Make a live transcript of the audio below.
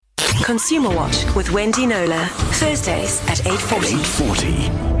Consumer Watch with Wendy Knowler. Thursdays at 8:40.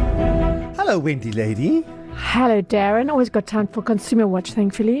 8:40. Hello, Wendy lady. Hello, Darren. Always got time for Consumer Watch,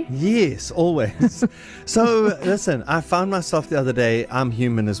 thankfully. Yes, always. So, listen, I found myself the other day, I'm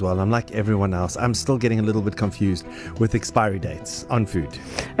human as well. I'm like everyone else. I'm still getting a little bit confused with expiry dates on food.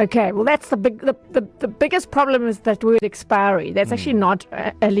 Okay, well, that's the biggest problem is that word expiry. That's actually not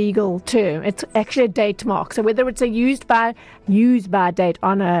a legal term. It's actually a date mark. So whether it's a use by date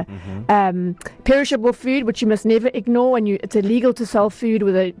on a perishable food, which you must never ignore, and it's illegal to sell food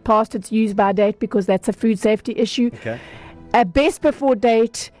with a past its use by date because that's a food safety issue. Okay. A best before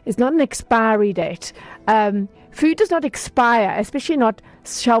date is not an expiry date. Food does not expire, especially not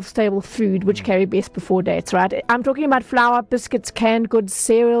shelf-stable food, which carry best before dates, right? I'm talking about flour, biscuits, canned goods,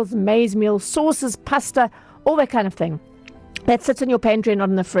 cereals, maize meal, sauces, pasta, all that kind of thing. That sits in your pantry and not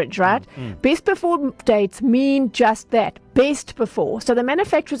in the fridge, right? Best before dates mean just that, best before. So the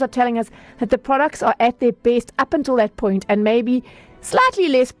manufacturers are telling us that the products are at their best up until that point and maybe slightly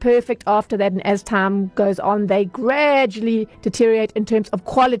less perfect after that, and as time goes on, they gradually deteriorate in terms of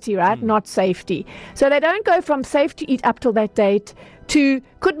quality, right? Not safety. So they don't go from safe to eat up till that date to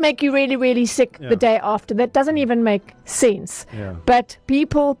could make you really, really sick the day after. That doesn't even make sense. Yeah. But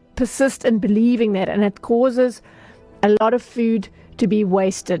people persist in believing that, and it causes a lot of food to be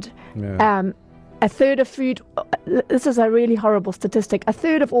wasted. Yeah. A third of food, this is a really horrible statistic, a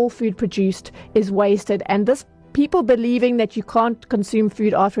third of all food produced is wasted, and this people believing that you can't consume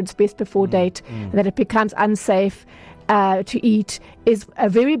food after its best before date, and that it becomes unsafe to eat, is a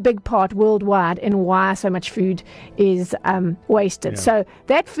very big part worldwide in why so much food is wasted. So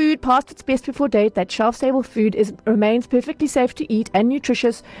that food past its best before date, that shelf-stable food, remains perfectly safe to eat and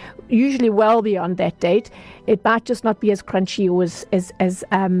nutritious, usually well beyond that date. It might just not be as crunchy or as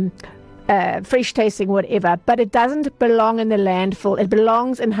fresh tasting, whatever, but it doesn't belong in the landfill. It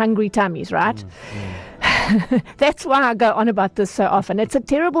belongs in hungry tummies, right? That's why I go on about this so often. It's a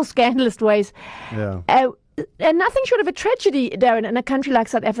terrible, scandalous waste. And nothing short of a tragedy, Darren, in a country like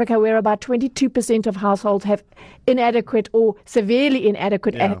South Africa, where about 22% of households have inadequate or severely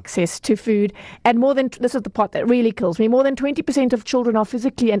inadequate access to food. And this is the part that really kills me, more than 20% of children are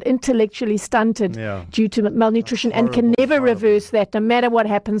physically and intellectually stunted due to malnutrition and can never reverse that, no matter what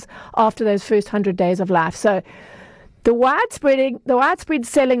happens after those first 100 days of life. So the widespread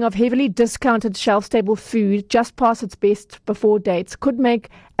selling of heavily discounted shelf-stable food just past its best before dates could make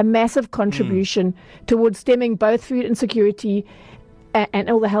a massive contribution towards stemming both food insecurity and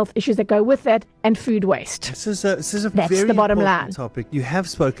all the health issues that go with that, and food waste. This is a That's very the bottom important line. topic. You have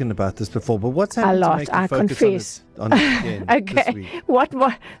spoken about this before, but what's happened A lot, to make you I focus confess. on it again this Okay, week?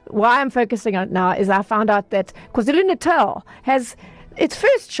 why I'm focusing on it now is I found out that KwaZulu-Natal has its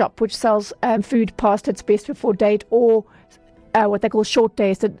first shop which sells food past its best before date, or what they call short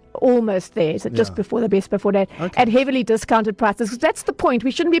days, that almost there, so just before the best before date, at heavily discounted prices. Because that's the point.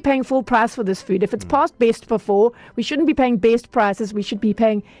 We shouldn't be paying full price for this food. If it's past best before, we shouldn't be paying best prices. We should be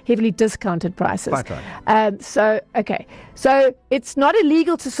paying heavily discounted prices. Quite right. So it's not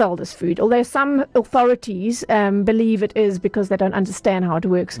illegal to sell this food, although some authorities believe it is because they don't understand how it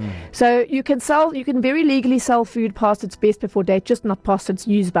works. So you can very legally sell food past its best before date, just not past its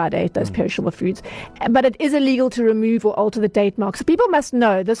use by date, those perishable foods. But it is illegal to remove or alter the date mark. So people must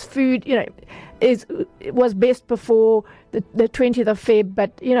know this food, it was best before the 20th of Feb,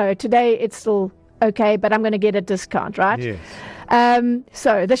 but today it's still okay, but I'm going to get a discount, right? Yes.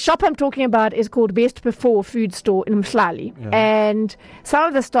 So the shop I'm talking about is called Best Before Food Store in Mhlali, and some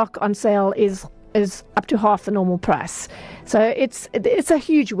of the stock on sale is up to half the normal price. So it's a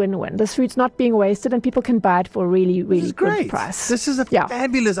huge win-win. This food's not being wasted, and people can buy it for a really, really good price. This is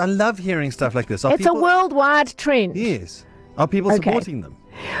fabulous. I love hearing stuff like this. It's a worldwide trend. Yes. Are people supporting them?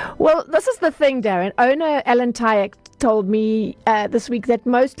 Well, this is the thing, Darren. Owner Alan Tyack told me this week that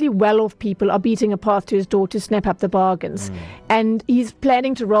mostly well-off people are beating a path to his door to snap up the bargains. And he's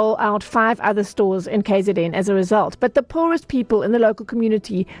planning to roll out 5 other stores in KZN as a result. But the poorest people in the local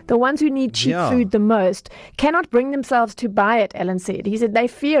community, the ones who need cheap food the most, cannot bring themselves to buy it, Alan said. He said they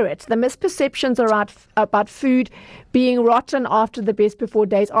fear it. The misperceptions about food being rotten after the best before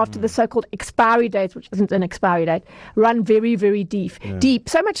dates, after the so-called expiry dates, which isn't an expiry date, run very, very deep.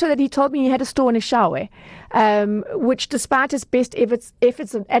 So much so that he told me he had a store in Eshowe, which despite his best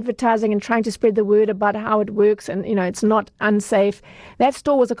efforts in advertising and trying to spread the word about how it works and, it's not unsafe, that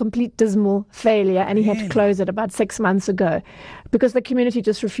store was a complete dismal failure, and he had to close it about 6 months ago because the community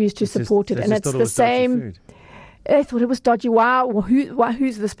just refused to support it. And it's the same. I thought it was dodgy.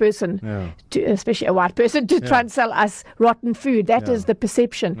 Who's this person, especially a white person, to try and sell us rotten food? That is the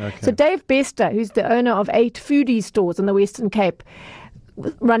perception. So Dave Bester, who's the owner of 8 foodie stores in the Western Cape,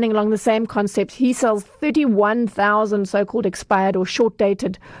 running along the same concept. He sells 31,000 so-called expired or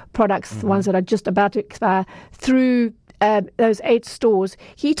short-dated products, the ones that are just about to expire, through those 8 stores.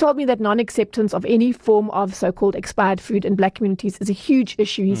 He told me that non-acceptance of any form of so-called expired food in black communities is a huge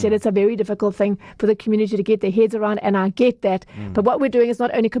issue. He said it's a very difficult thing for the community to get their heads around, and I get that. But what we're doing is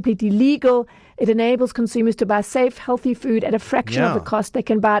not only completely legal, it enables consumers to buy safe, healthy food at a fraction of the cost they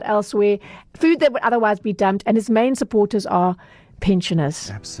can buy it elsewhere, food that would otherwise be dumped, and his main supporters are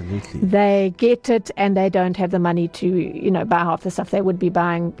pensioners. Absolutely. They get it, and they don't have the money to, buy half the stuff they would be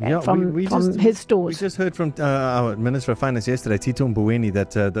buying from his stores. We just heard from our Minister of Finance yesterday, Tito Mboweni,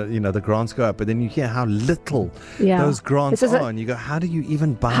 that the grants go up, but then you hear how little those grants are, and you go, how do you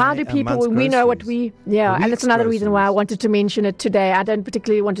even buy? How do people? We know what and that's another reason why I wanted to mention it today. I don't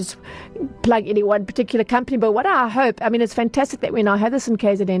particularly want to plug any one particular company, but what I hope, it's fantastic that we now have this in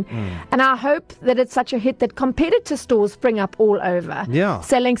KZN, and I hope that it's such a hit that competitor stores spring up all over.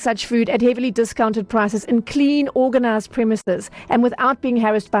 Selling such food at heavily discounted prices in clean, organized premises, and without being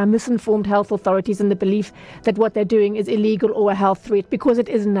harassed by misinformed health authorities in the belief that what they're doing is illegal or a health threat, because it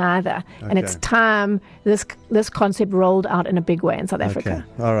is neither. Okay. And it's time this concept rolled out in a big way in South Africa.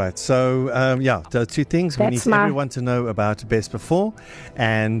 All right. So, the 2 things. We need everyone to know about Best Before,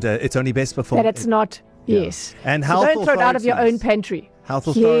 and it's only Best Before. That it's not, yes. And health authorities. Don't throw it out of your own pantry. Health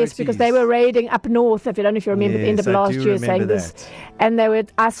authorities. Yes, because they were raiding up north. If you remember, the end of last year, saying this, and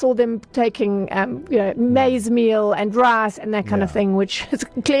I saw them taking, maize meal and rice and that kind of thing, which is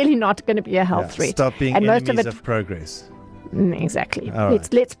clearly not going to be a health threat. Stop being and enemies of progress. Exactly.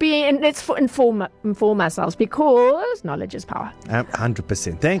 Right. Let's inform ourselves, because knowledge is power.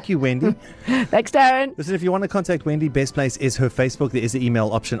 100%. Thank you, Wendy. Thanks, Darren. Listen, if you want to contact Wendy, best place is her Facebook. There is an email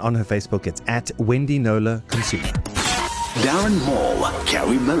option on her Facebook. It's at Wendy Knowler Consumer. Darren Moore,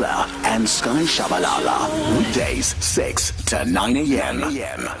 Kerry Miller, and Sky Shabalala. Weekdays 6 to 9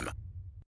 a.m.